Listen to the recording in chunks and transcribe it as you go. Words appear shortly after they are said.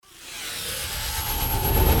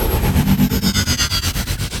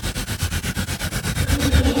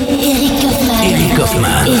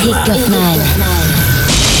Kaufmann.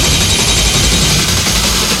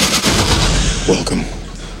 Welcome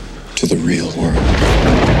to the real world.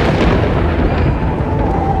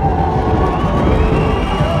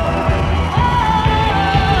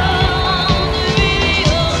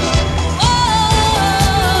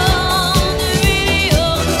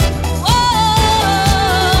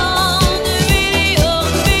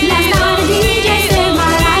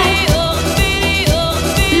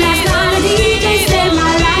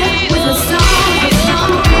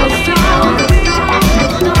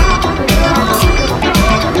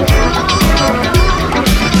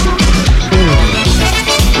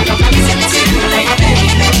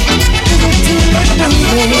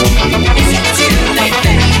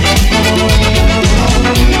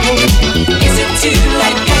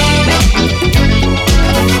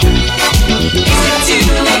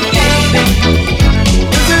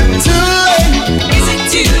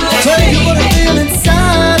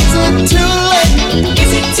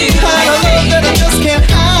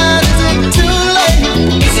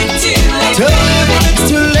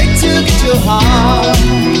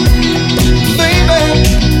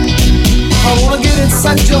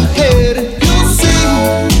 Inside your head and you'll see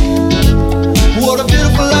what a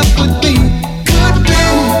beautiful life could be.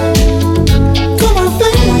 Come on,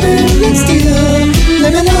 baby, let's deal.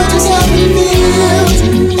 Let me know just how it feels.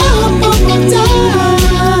 Oh, die.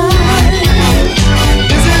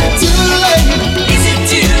 Is it too late? Is it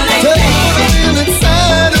too late? Tell me what I feel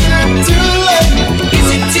inside. Is it too late? Is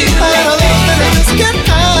it too late? I love that I just can't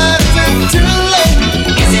hide. Is it too late?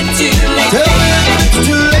 Is it too late? Tell me if it's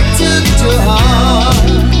too late to get your heart.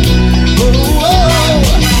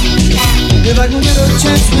 If I can get a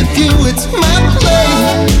chance with you, it's my play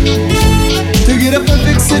to get a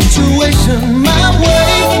perfect situation my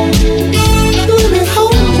way. Let me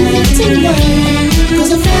hold you tonight,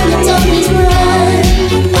 'cause I feel the time is right.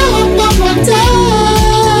 Oh, die.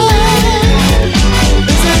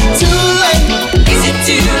 Is it too late? Is it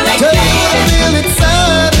too late? Tell me what I feel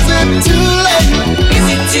inside. Is it too late? Is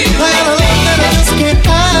it too late? I love that I just can't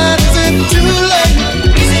hide. Is it too late?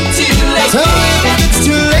 Is it too late? Tell me if it's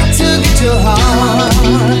too late to get your heart.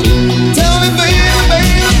 Tell me, baby,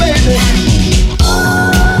 baby, baby.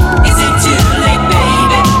 Is it too late,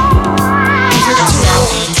 baby? Is it too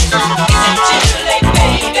late,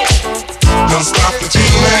 baby? Don't stop the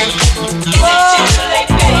feeling. Is it too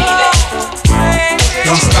late, baby?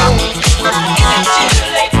 Don't stop. Is it too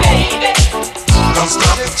late, baby? Don't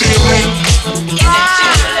stop the feeling. Is it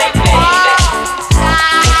too late, baby?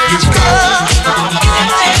 You've got.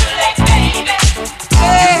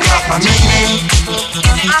 You've got my meaning.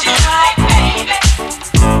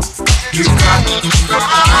 You've got.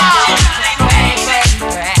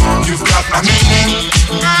 You've got my meaning.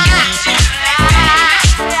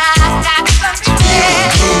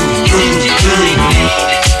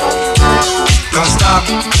 Don't stop.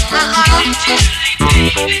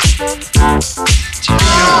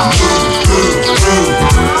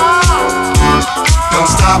 Don't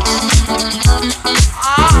stop.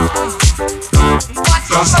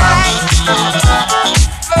 Don't stop.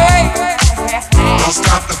 Don't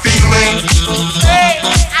stop the feeling.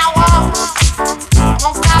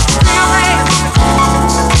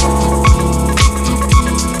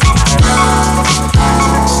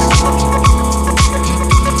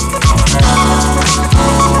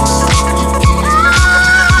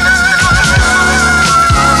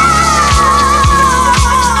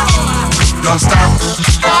 Don't stop.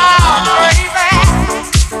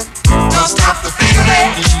 Don't stop the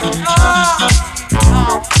feeling.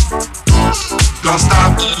 Don't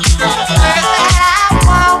stop.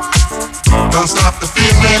 Don't stop the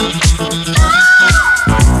feeling.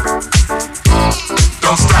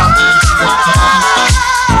 Don't stop.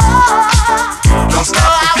 Don't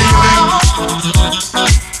stop the feeling.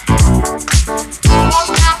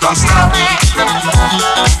 Don't stop.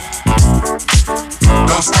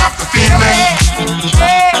 Don't stop the feeling.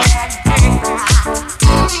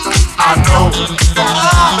 I know.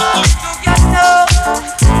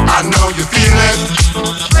 I know you feel it.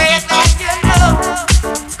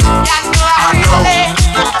 I know.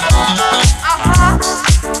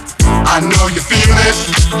 I know you feel it.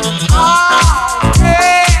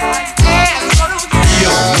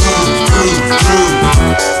 Feel, move.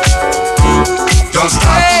 Don't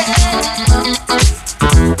stop.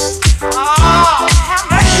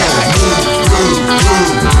 Feel,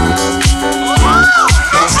 move.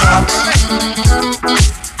 Don't stop.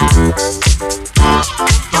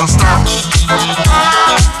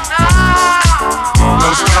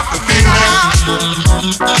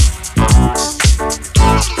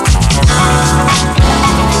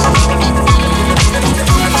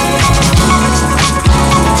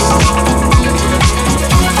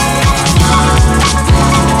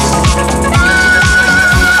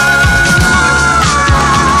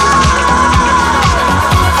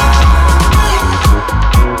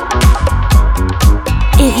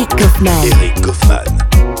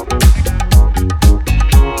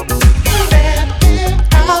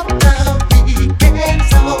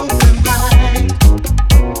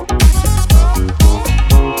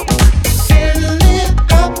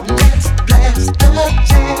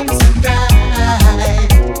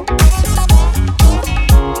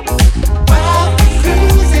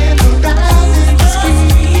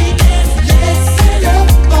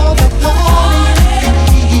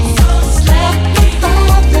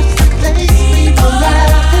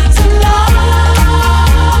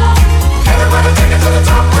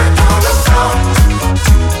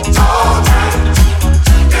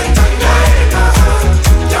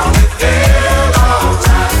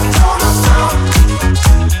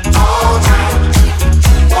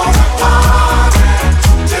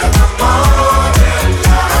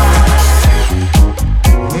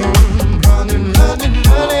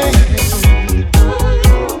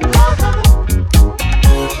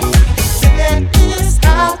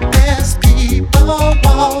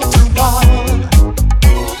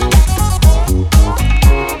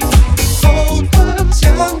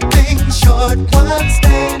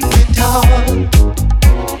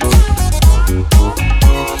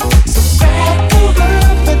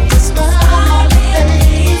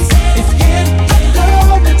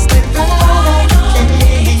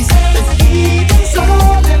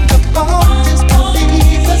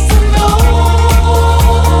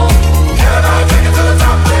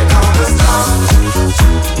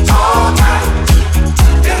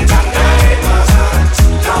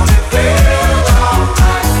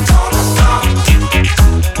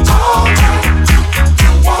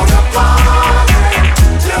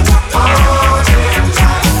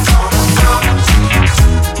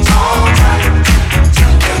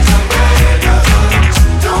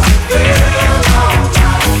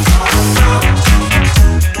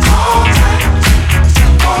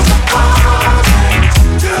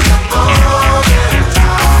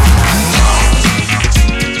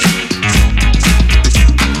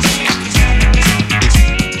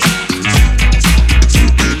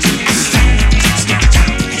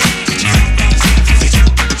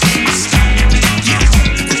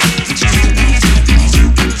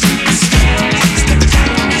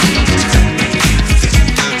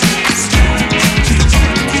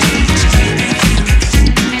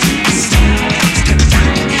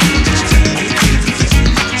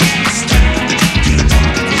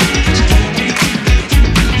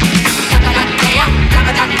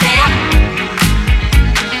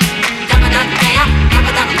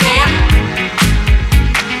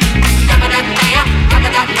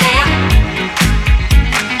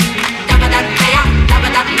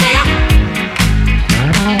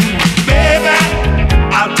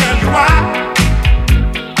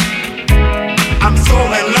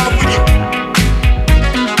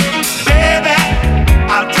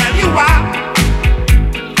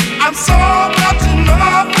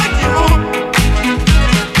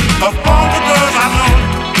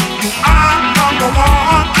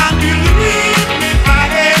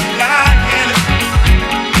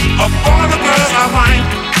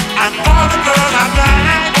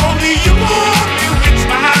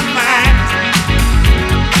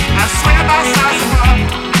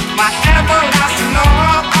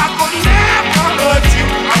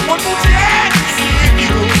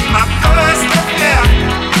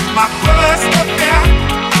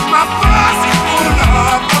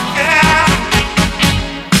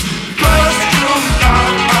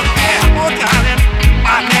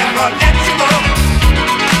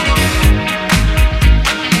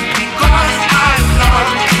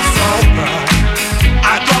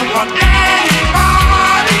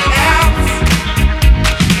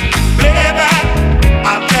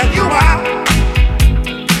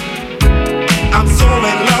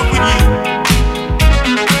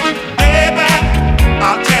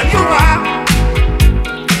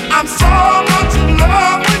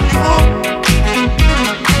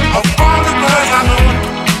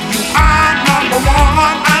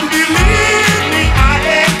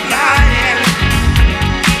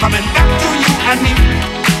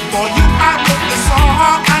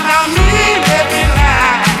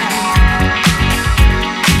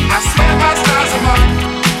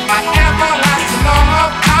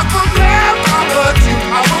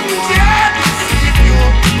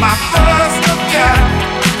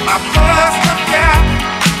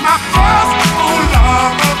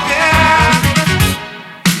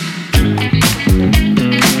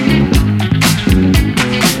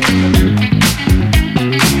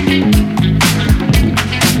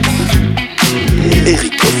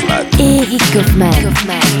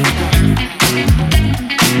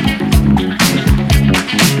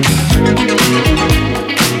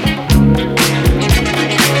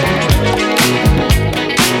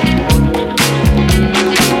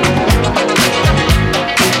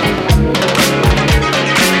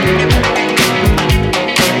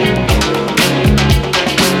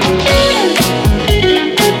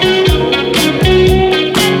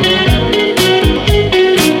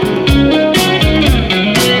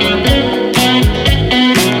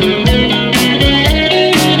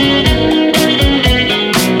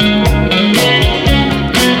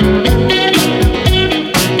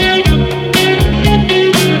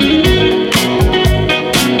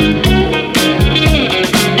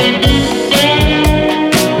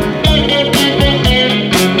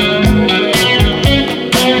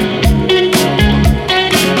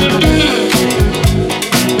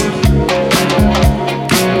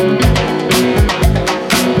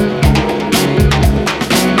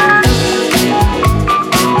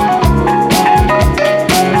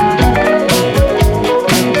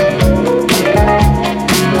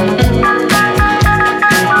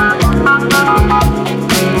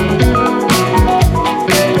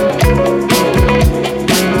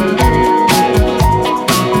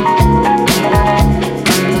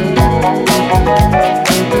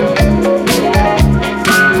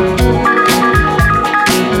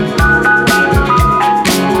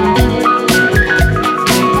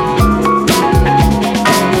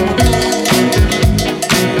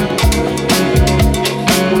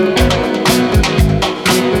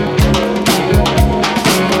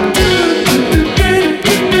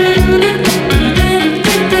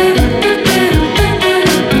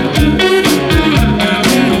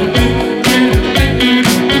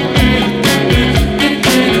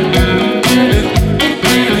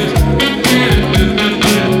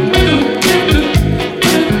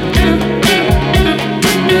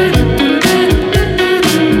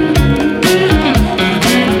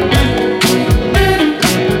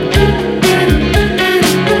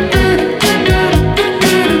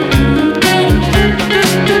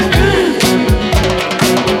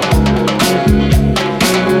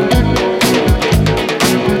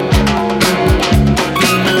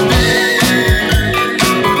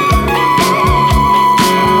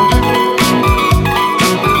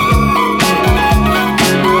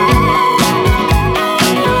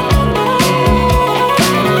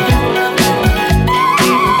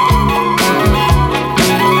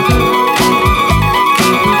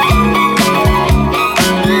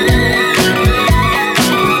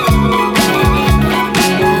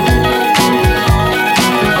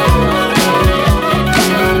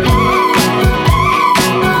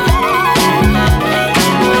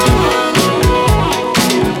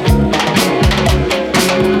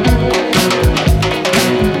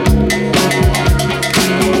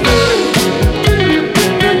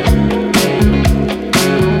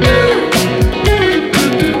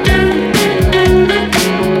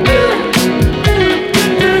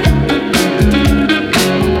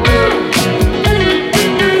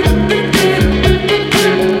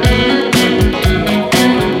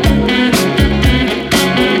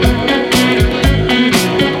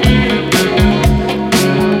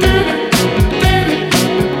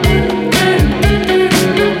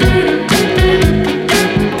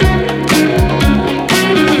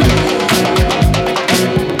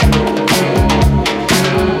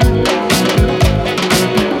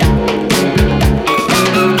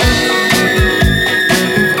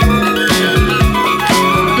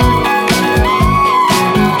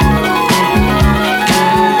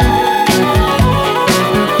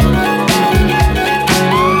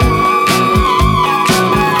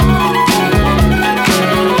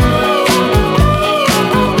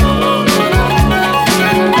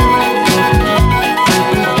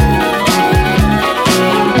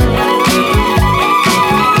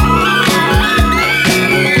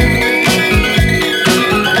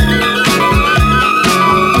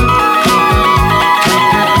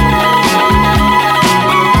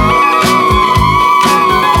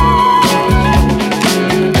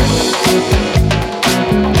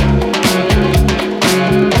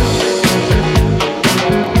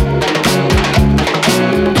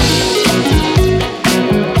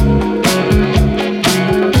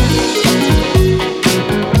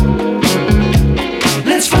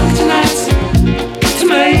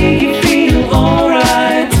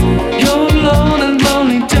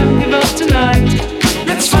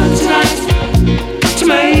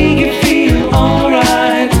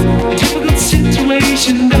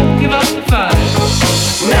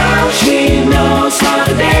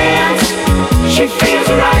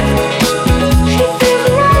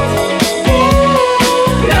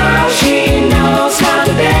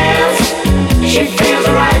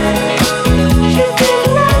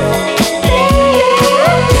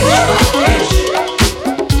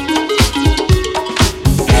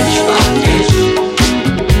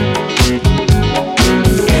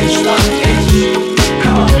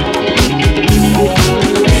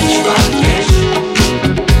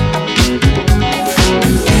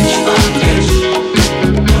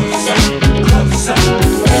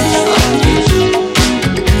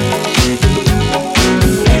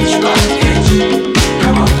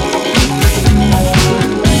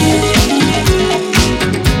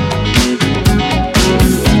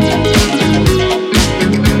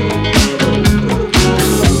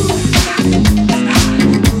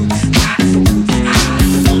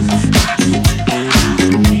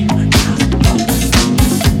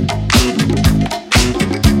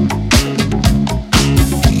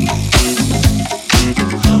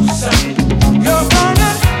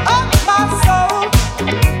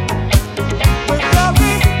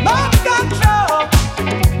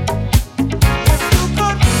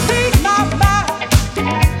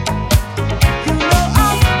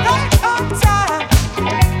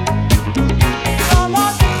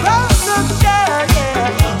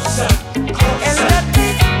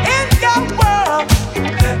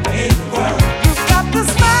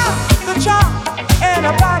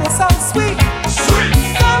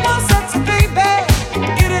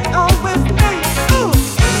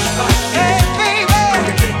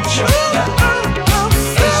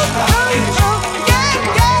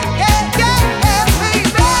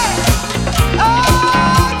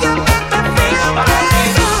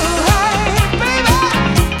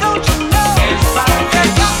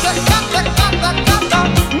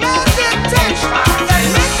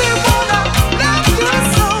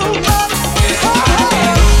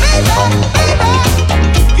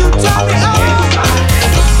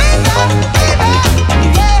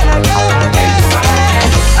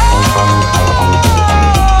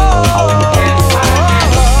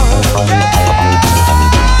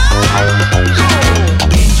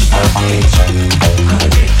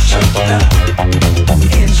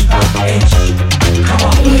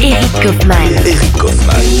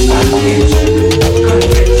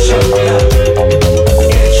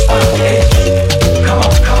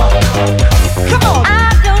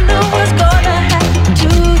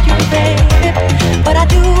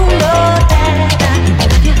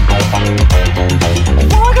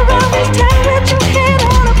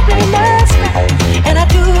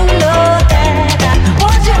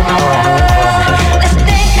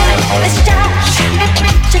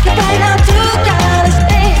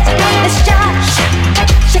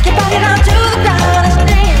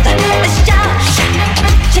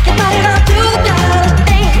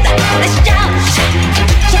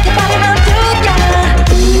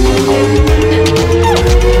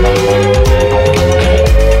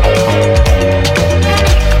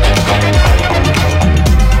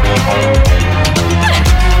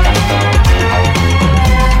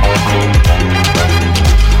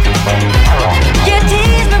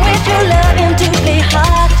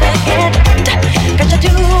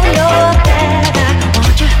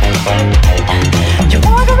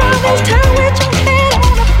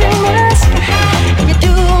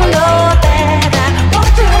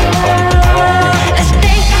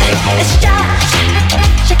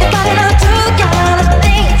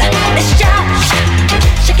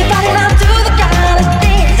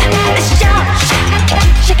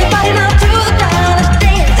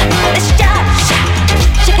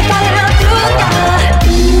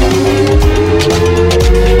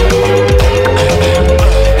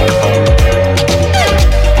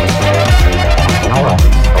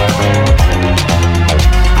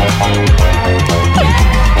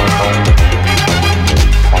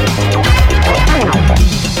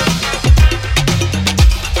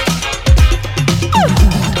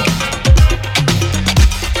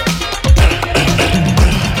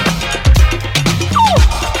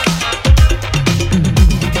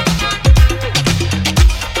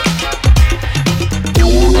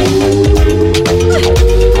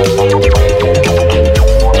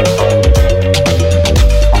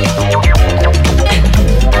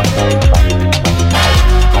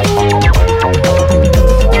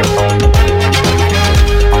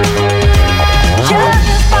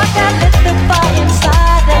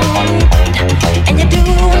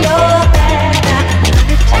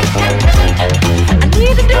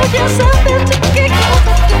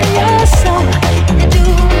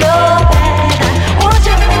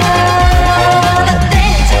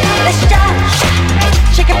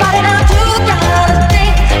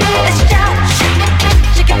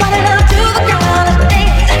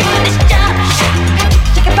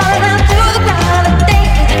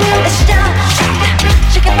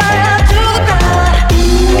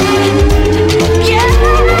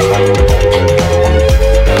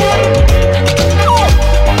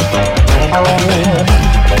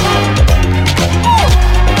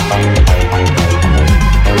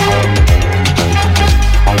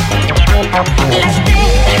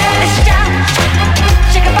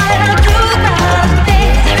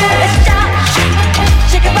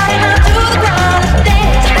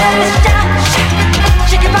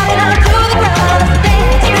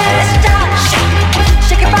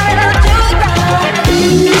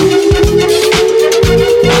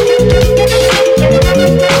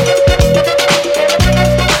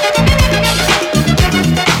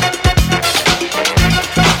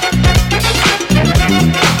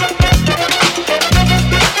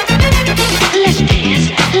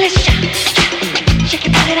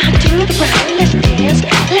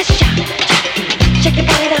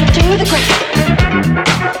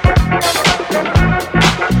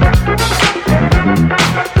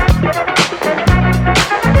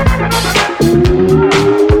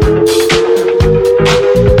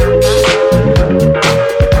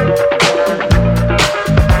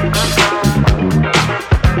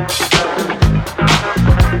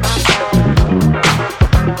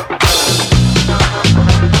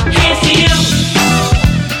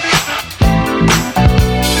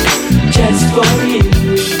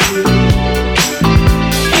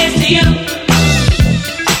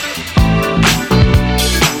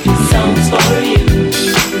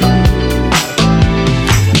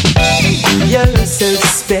 so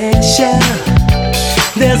special.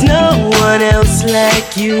 There's no one else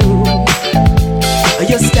like you.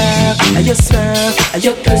 Your style, your smile,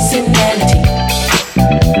 your personality,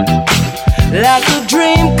 like a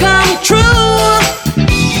dream come true.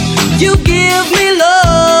 You give me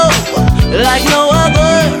love like no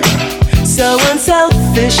other, so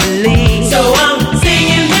unselfishly. So I'm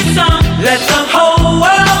singing this song, let the whole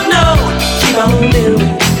world know. Keep on doing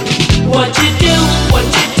what you do,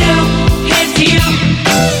 here's to you,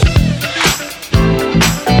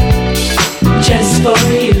 just for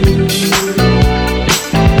you.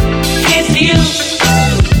 Here's to you,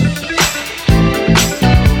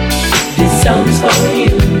 this song's for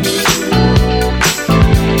you.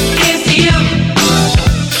 Here's to you,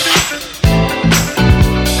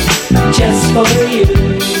 just for you.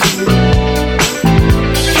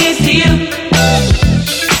 Here's to you,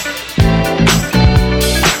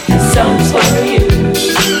 this song's for you.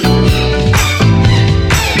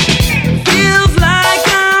 Feels like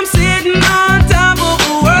I'm sitting on top of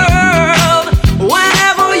the world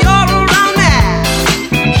whenever you're around me.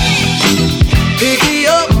 Pick me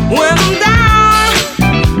up when I'm down.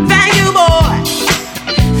 Thank you, boy.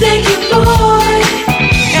 Thank you, boy.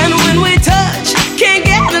 And when we touch, can't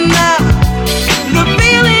get enough. The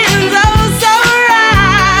feeling's oh so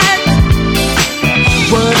right.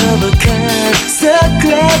 One of a kind, so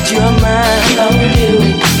glad you're mine. Keep on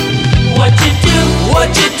doing what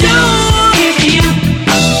you do, here's to you,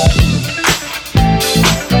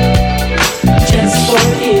 just for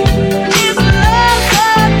you. It's a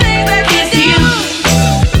love thing that here's to you,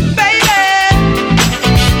 baby.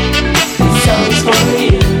 This song's for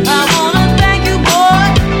you. I wanna thank you, boy.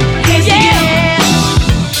 Here's to you.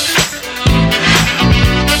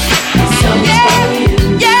 This song's for you.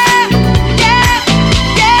 Yeah,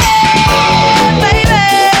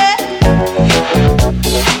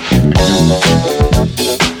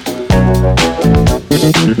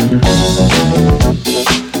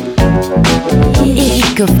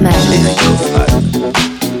 Eric Kaufmann.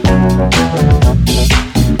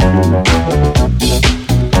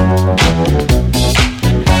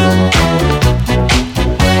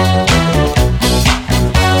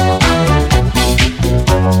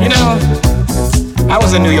 You know, I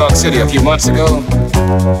was in New York City a few months ago,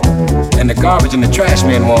 and the garbage and the trash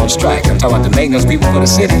men were on strike. I'm talking about the maintenance people for the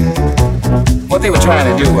city. What they were trying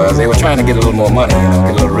to do was they were trying to get a little more money, you know,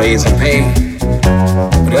 get a little raise in pay.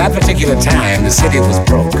 But at that particular time, the city was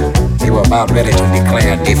broke. They were about ready to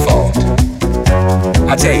declare default.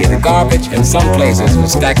 I tell you, the garbage in some places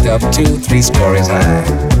was stacked up 2-3 stories high.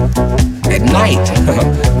 At night,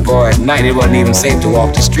 boy, at night it wasn't even safe to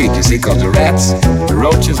walk the street, you see, because the rats, the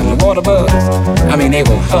roaches, and the water bugs, I mean, they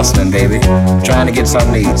were hustling, baby, trying to get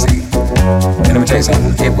something to eat, see. And let me tell you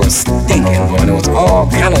something, it was stinking, boy, and there was all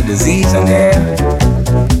kind of disease in there.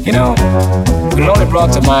 You know, but it only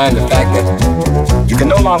brought to mind the fact that you can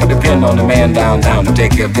no longer depend on the man downtown to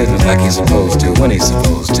take care of business like he's supposed to, when he's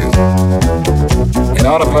supposed to. In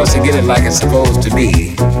order for us to get it like it's supposed to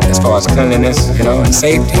be, as far as cleanliness, you know, and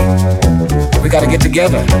safety, we got to get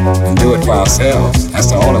together and do it for ourselves. That's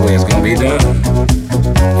the only way it's going to be done.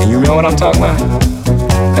 And you know what I'm talking about?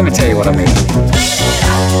 Let me tell you what I mean.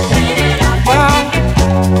 Well,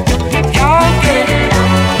 y'all get it.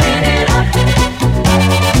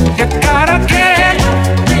 You gotta get it.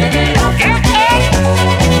 Get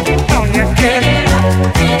it. Don't you get it?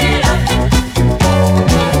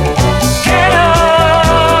 Get up.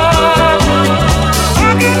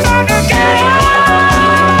 Walking on the get up.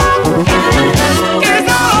 It's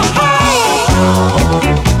all home.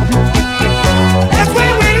 That's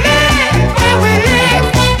where we live,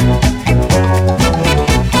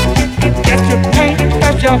 Get your paint,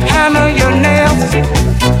 get your hammer, your nails.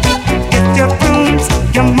 Get your brooms,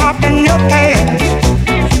 your mop and your pans.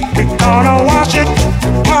 We're gonna wash it,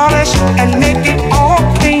 polish and make it all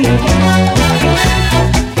clean.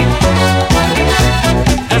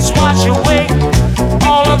 Let's wash away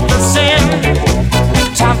all of the sin.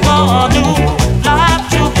 Time for a new life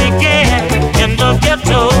to begin in the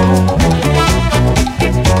ghetto.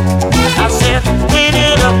 I said, clean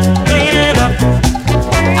it up, clean it up.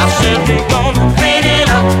 I said, we're gonna clean it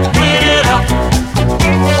up, clean it up.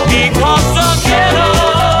 Because the ghetto,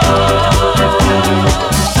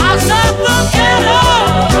 I said the ghetto,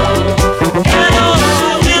 ghetto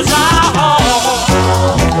is our home.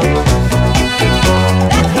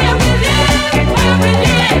 That's where we live.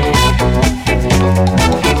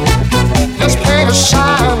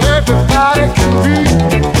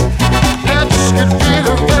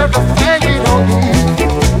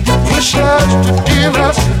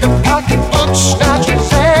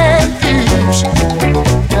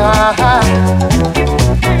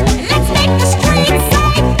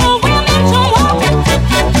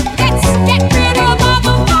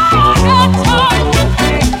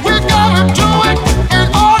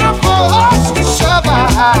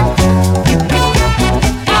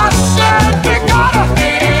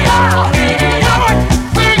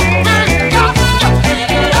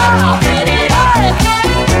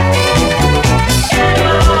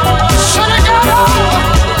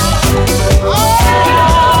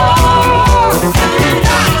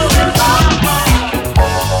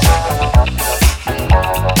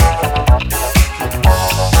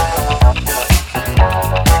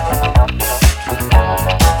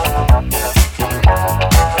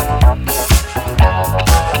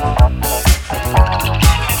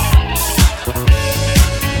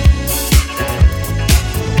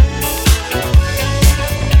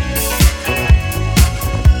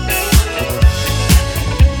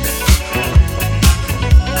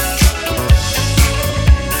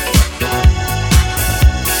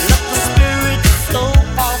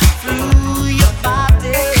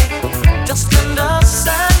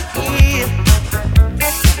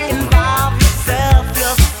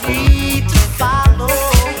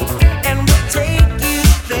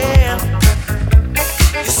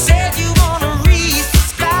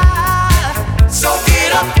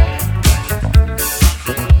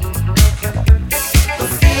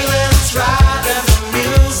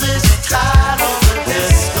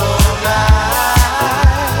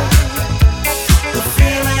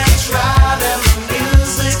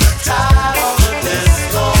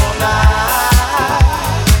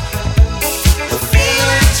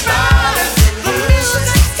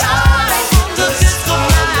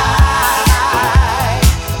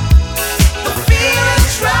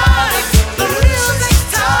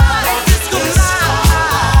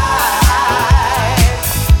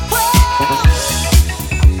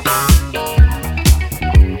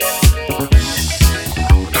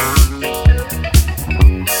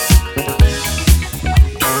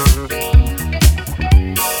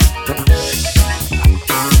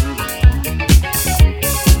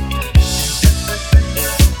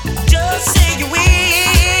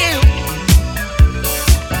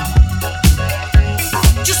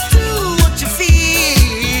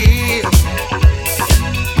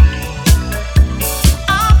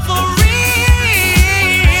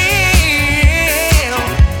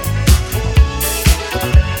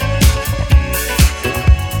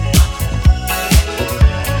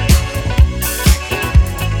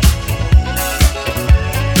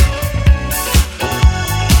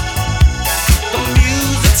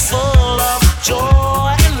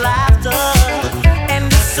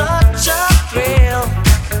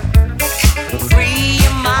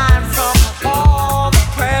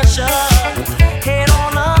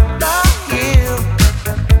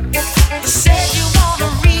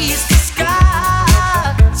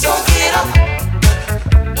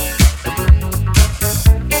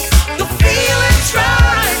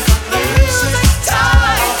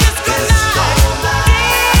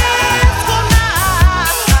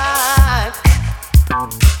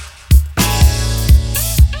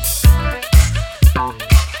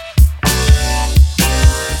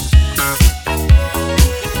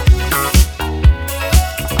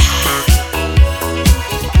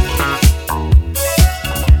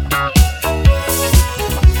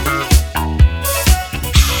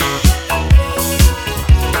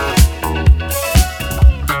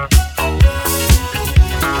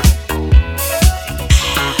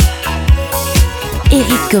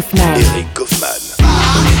 Eric Kaufmann. Eric Kaufmann.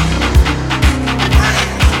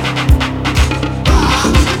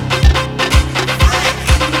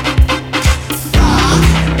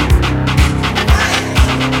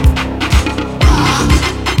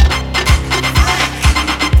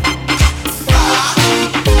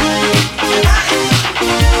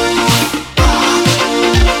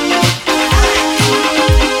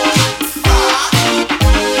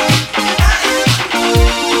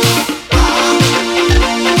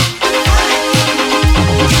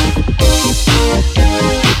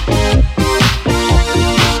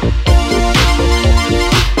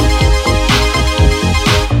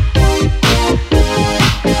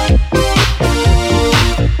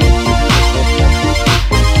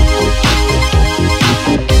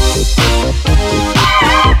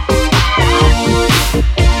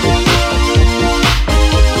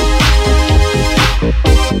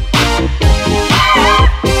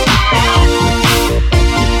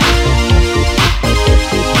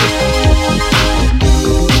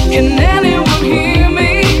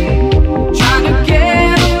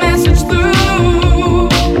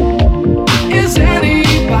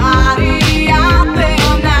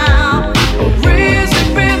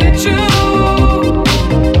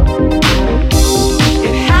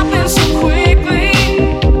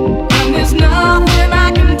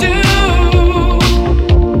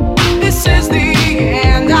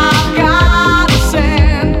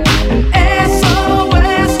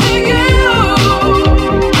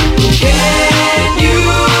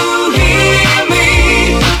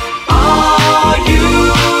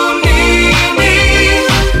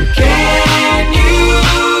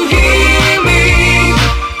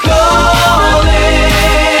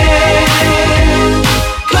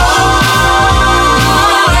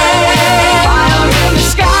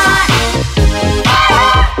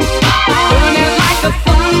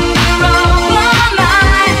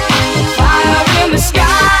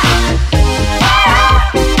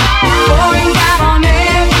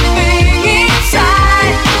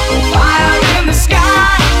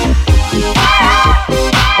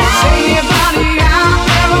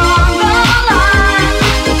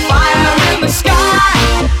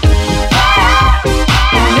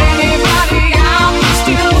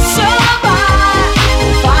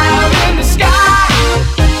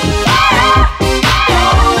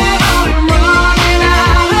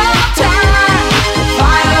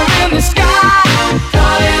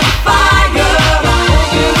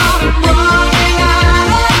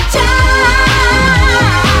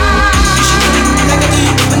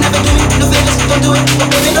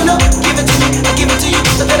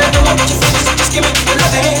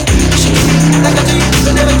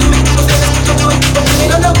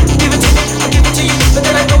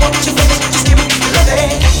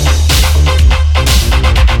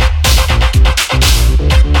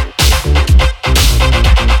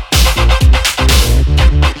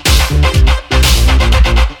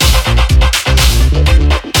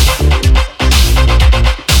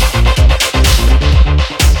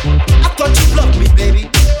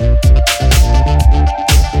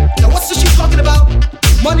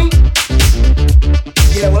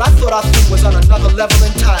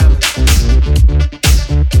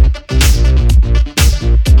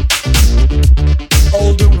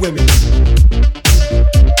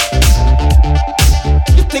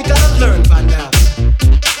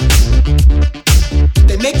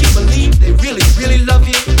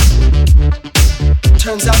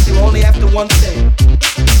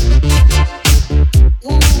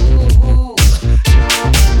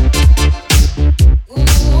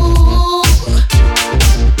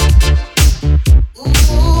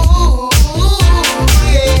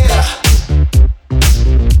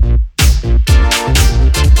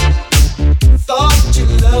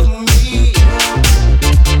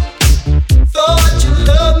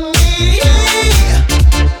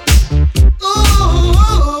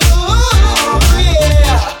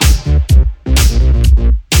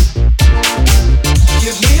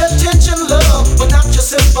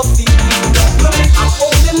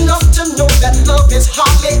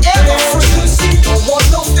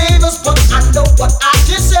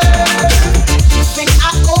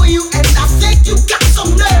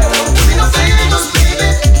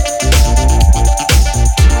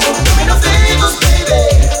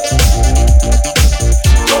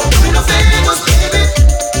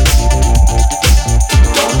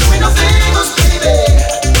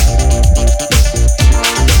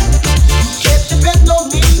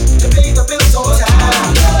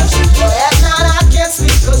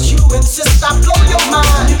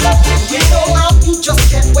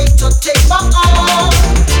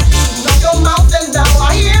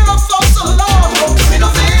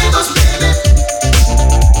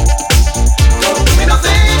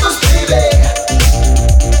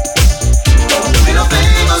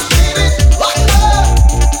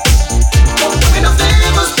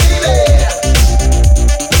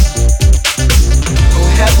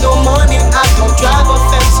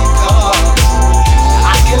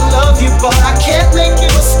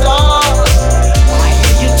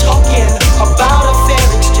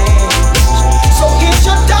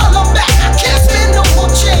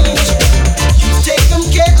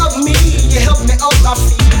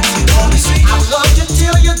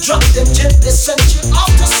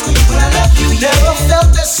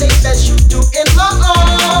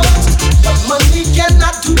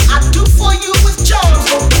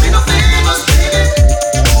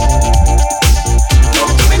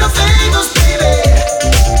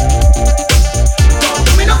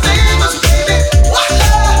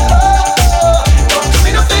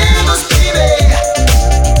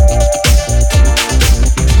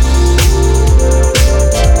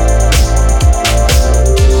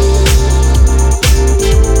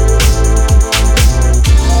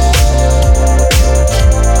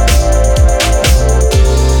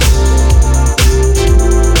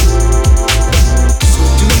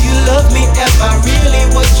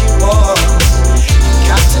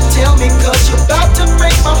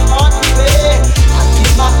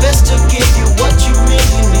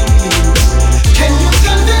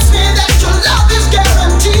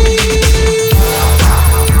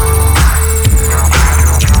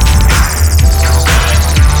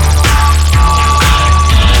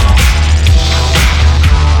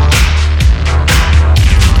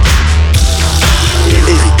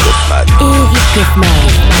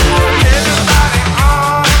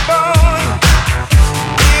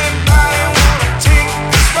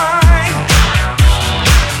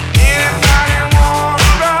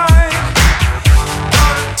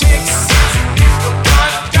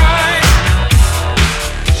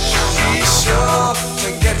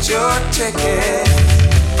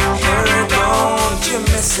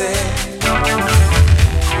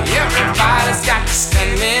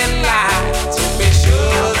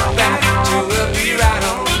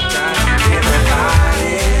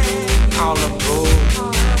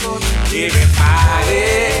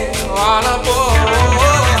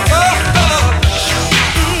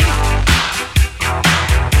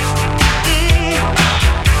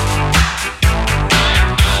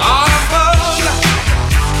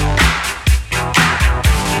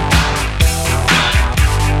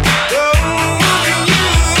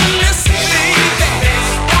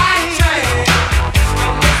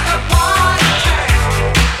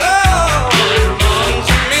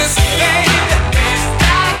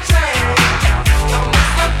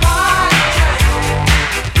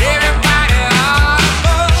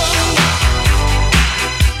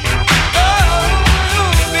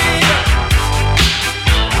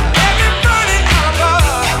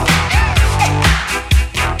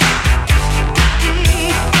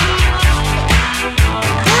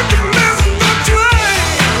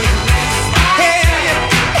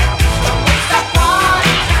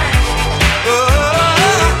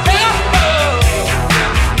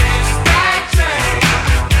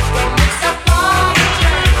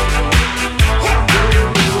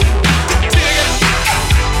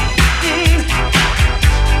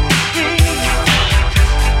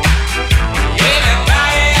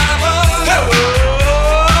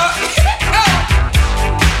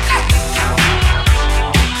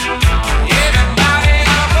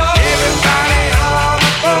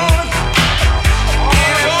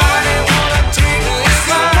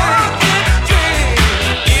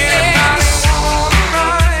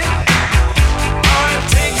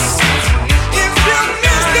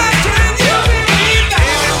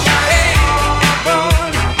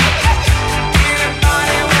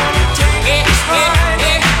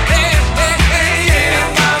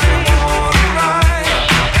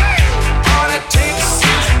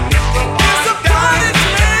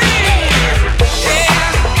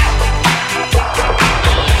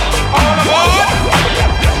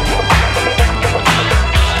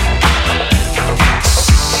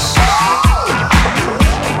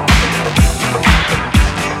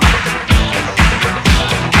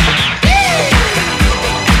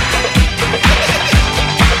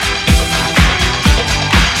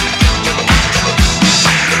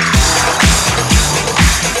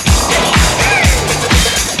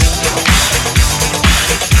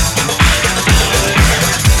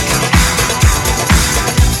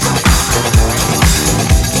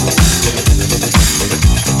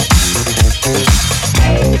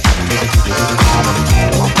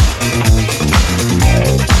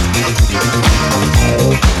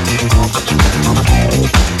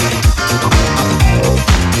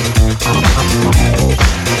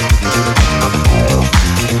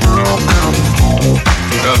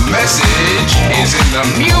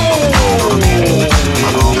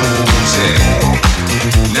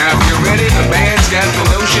 Now if you're ready, the band's got the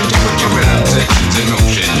notion to put your rhythm sections in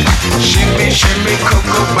motion. Shimmy, shimmy,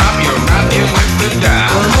 cocoa pop, you're rocking with the dial.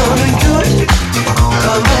 Come on and do it.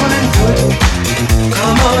 Come on and do it.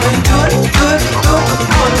 Come on and do it. Do it. Come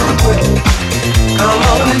on and do it. Come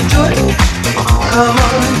on and do it. Come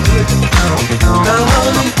on and do it. Come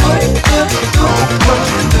on and do it. Do it. Come on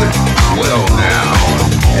and do it. Well now,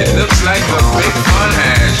 it looks like the big fun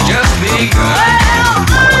has just begun.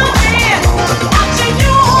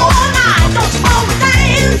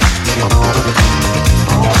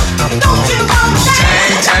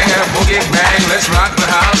 Tang, tang, and a boogie bang, let's rock the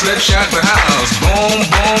house, let's shock the house. Boom,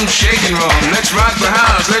 boom, shake and roll, let's rock the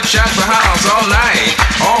house, let's shock the house all night.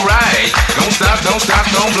 Alright, don't stop,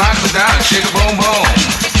 don't block the dot. Shake a boom, boom,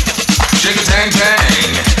 shake a tang,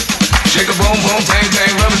 tang. Shake a boom, boom, tang,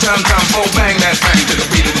 tang, rubber tum tum, full bang that thing to the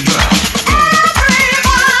beat of the drum.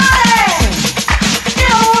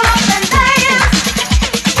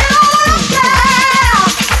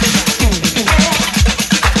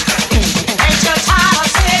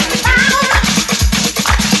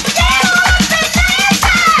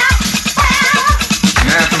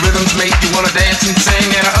 Make you wanna dance and sing,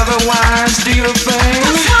 and otherwise do your thing.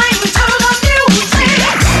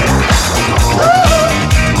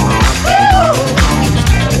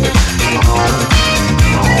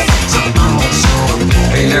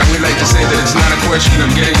 Hey, now we like to say that it's not a question of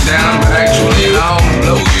getting down, but actually how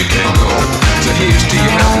low you can go. So here's to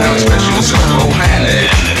your health now, especially so go hand in,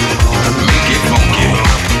 make it funky.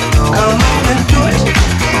 Come on and do it.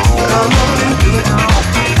 Come on and do it.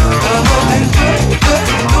 Come on and do it. Do it.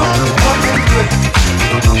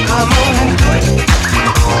 Come on and do it.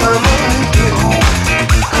 Come on and do it. Come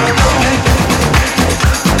on and do it.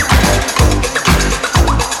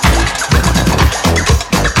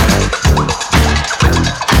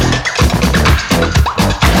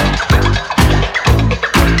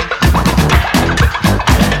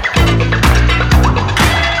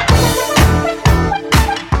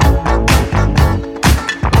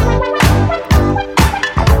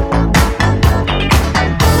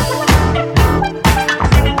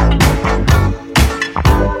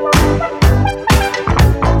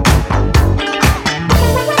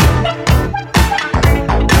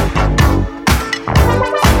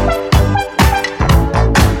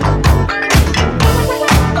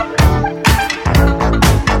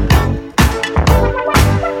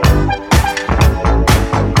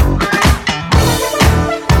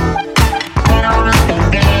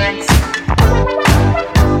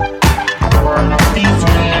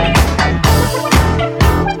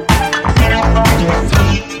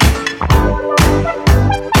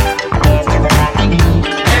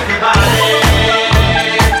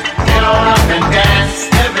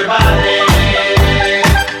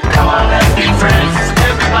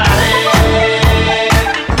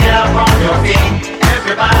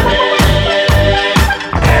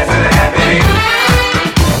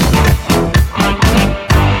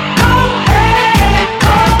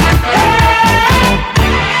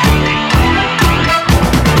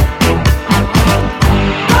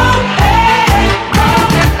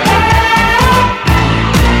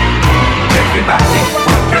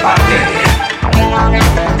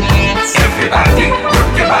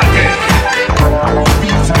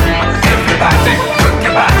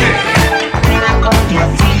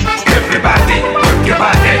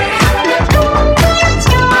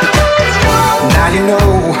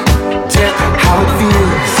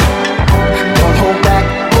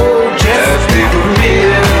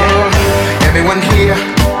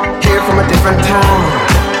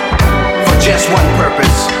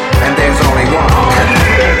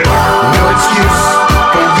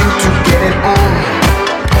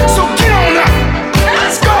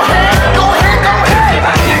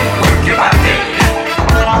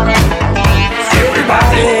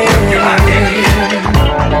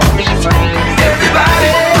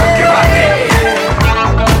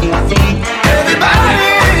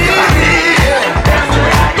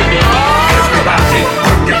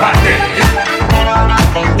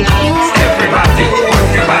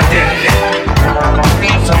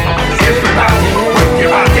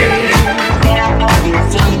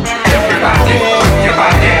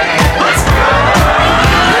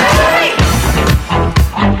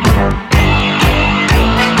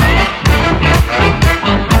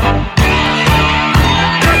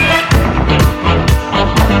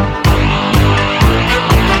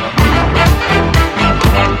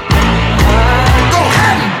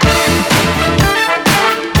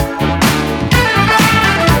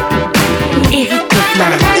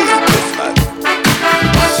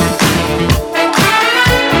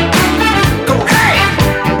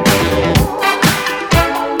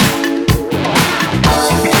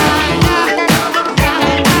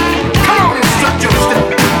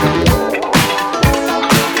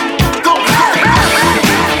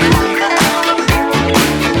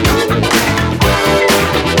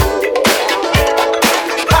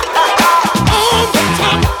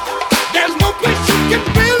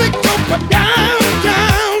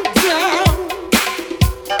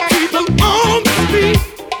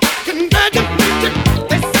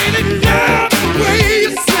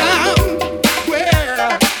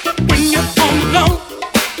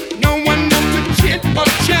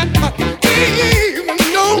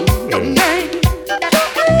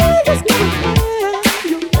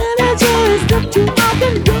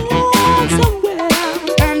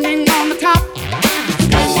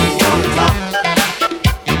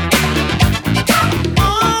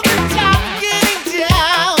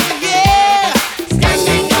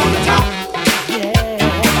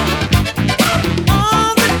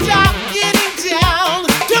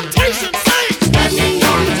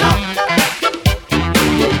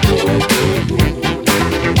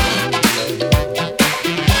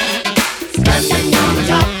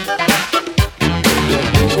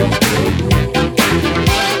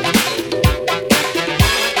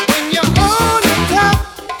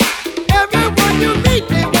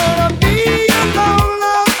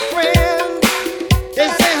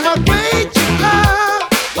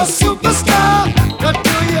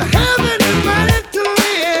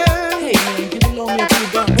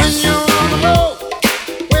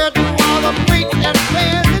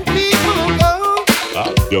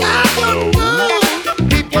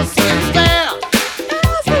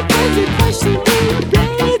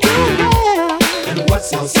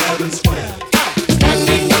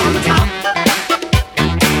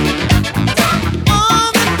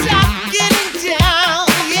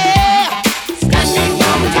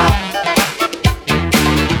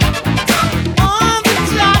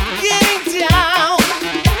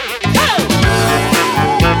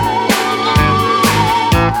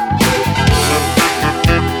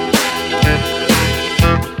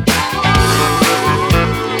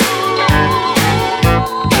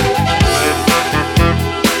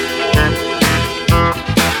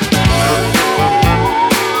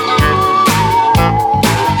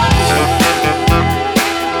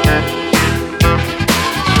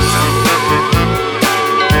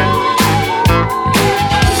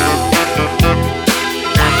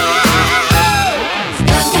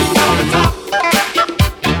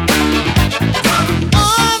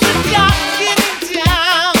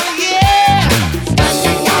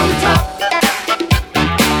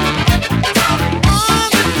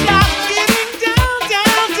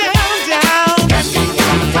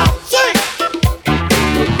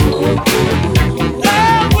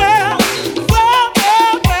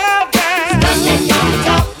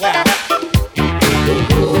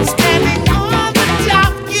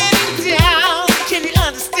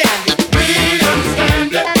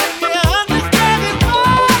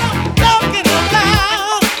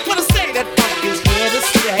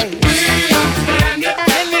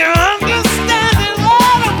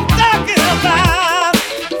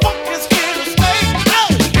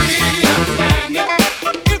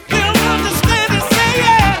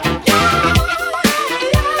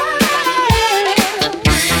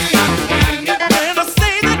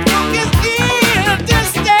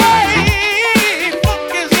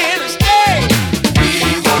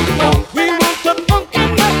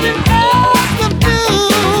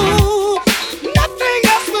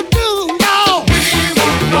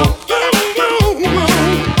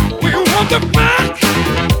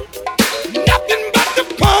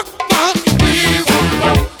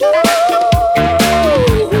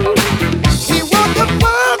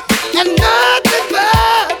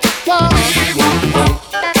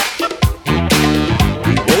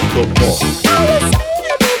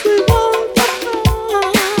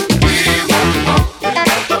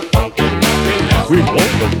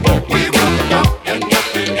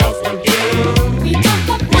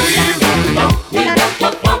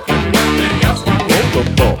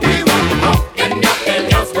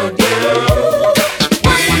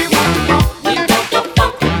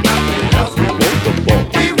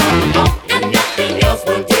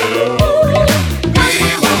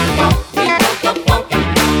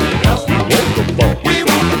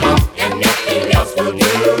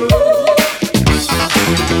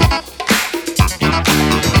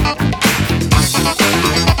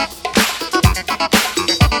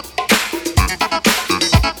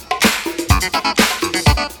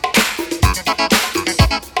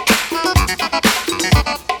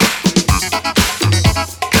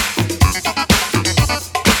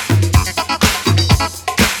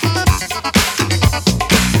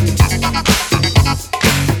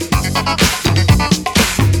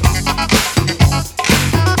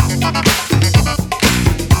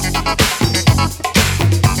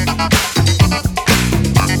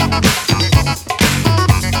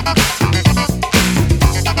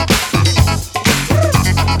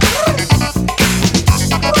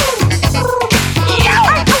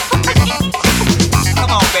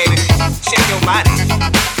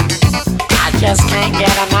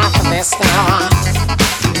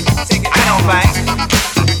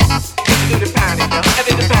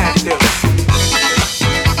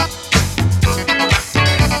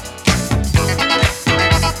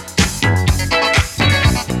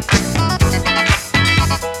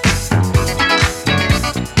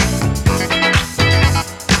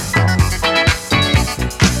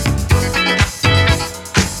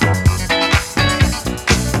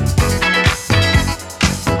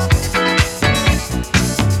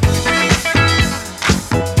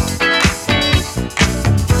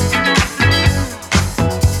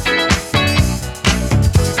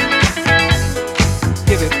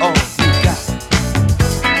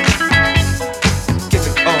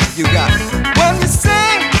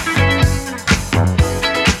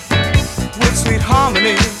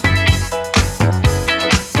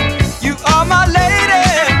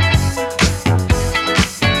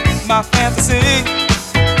 my fantasy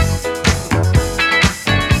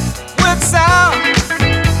with sound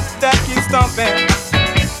that keeps thumping.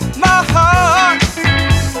 My heart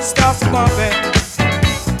starts pumping.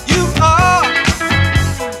 You are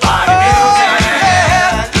body music.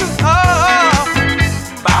 Yeah, you are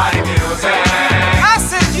Body music. I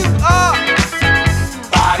said you are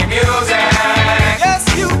Body music. yes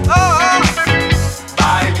you are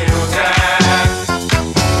Body music.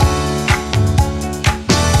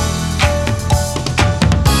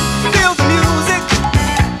 feel the music.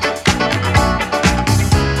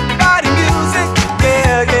 Body music.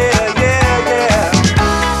 Yeah, yeah, yeah, yeah.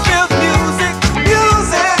 Feel the music.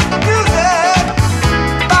 Music, music.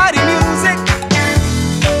 Body music.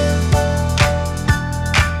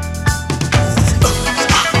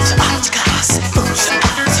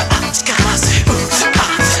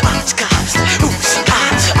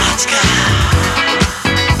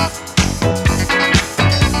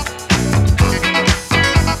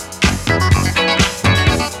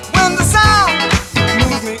 When the sound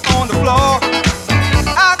moves me on the floor,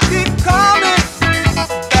 I keep coming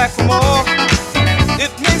back for more.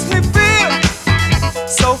 It makes me feel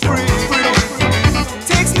so free.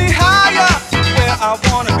 Takes me higher where I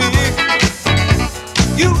wanna be.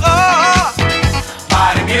 You are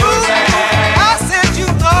Body music. I said you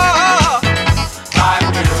are. Body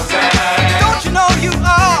music. Don't you know you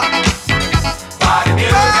are? Body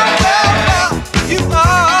music. Well, you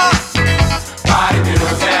are. Body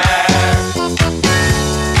music.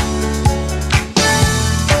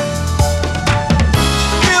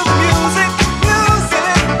 Feel the music,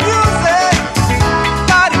 music, music.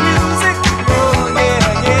 Body music. Oh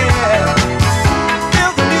yeah, yeah.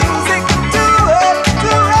 Feel the music. Do it,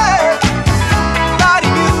 do it. Body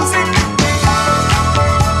music.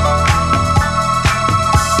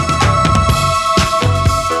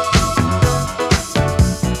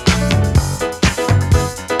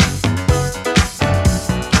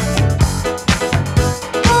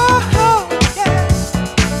 Oh, yeah.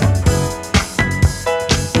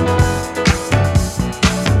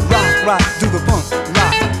 Rock, rock, do the punk,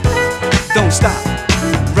 rock. Don't stop.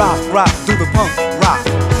 Rock, rock, do the punk, rock.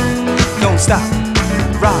 Don't stop.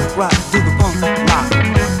 Rock, rock, do the punk, rock.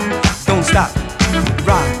 Don't stop.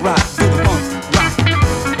 Rock, rock, do the punk, rock.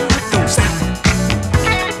 Don't stop.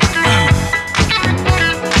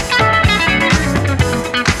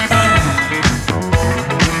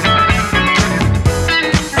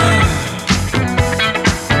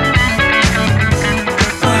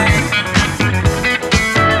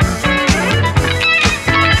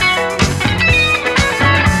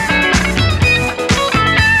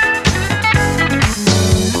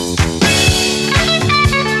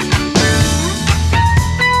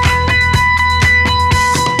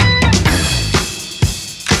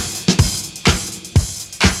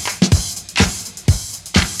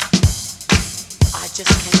 I just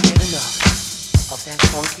can't get enough of that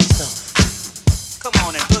funky stuff. Come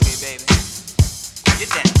on and boogie, baby. Get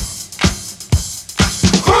down.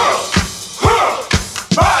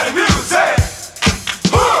 Body music.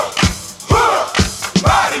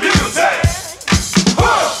 Body music.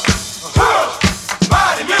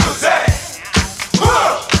 Body music.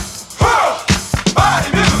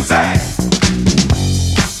 Body music.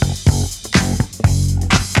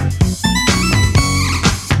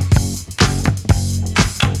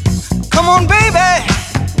 Come on, baby.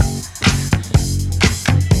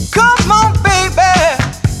 Come on, baby.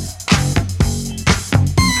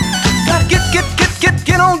 Gotta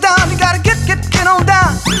get on down. You gotta get on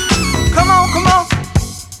down. Come on, come on.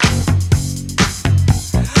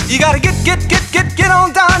 You gotta get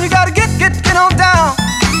on down. You gotta get on down.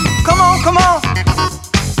 Come on, come on.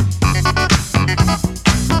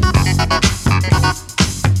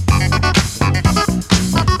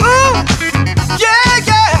 Ooh, yeah,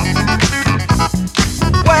 yeah.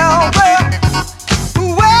 Well, well,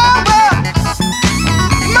 well, well.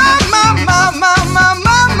 My, my, my, my, my,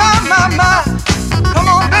 my, my, my, my. Come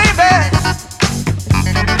on, baby.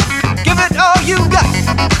 Give it all you got.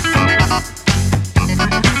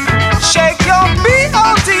 Shake your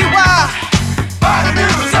B-O-D-Y. Body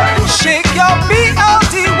music. Shake your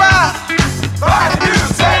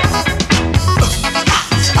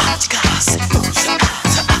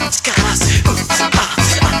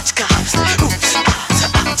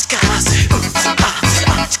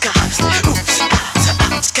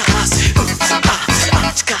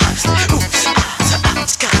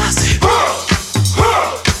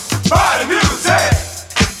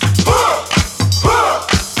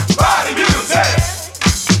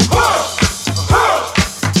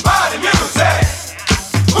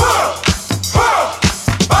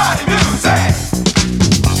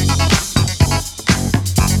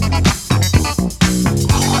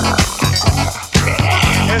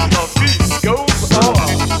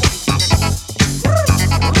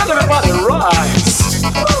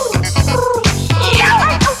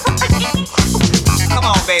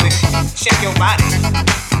baby. Shake your body.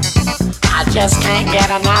 I just can't get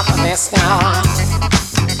enough of this stuff.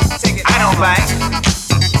 Take it. I don't bite.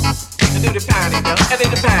 And do the pounding, though. And then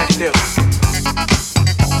the pounding, do.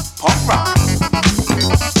 Punk rock.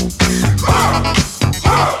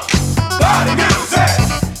 Body music.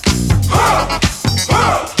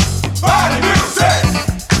 Body music.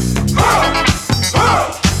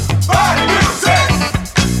 Body music.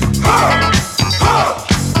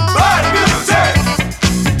 Body music.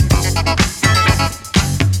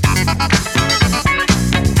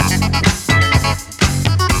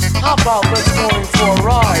 How about let's go in for a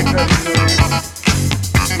ride, baby?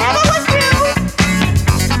 Never with you.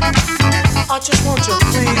 I just want you,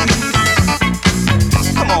 please.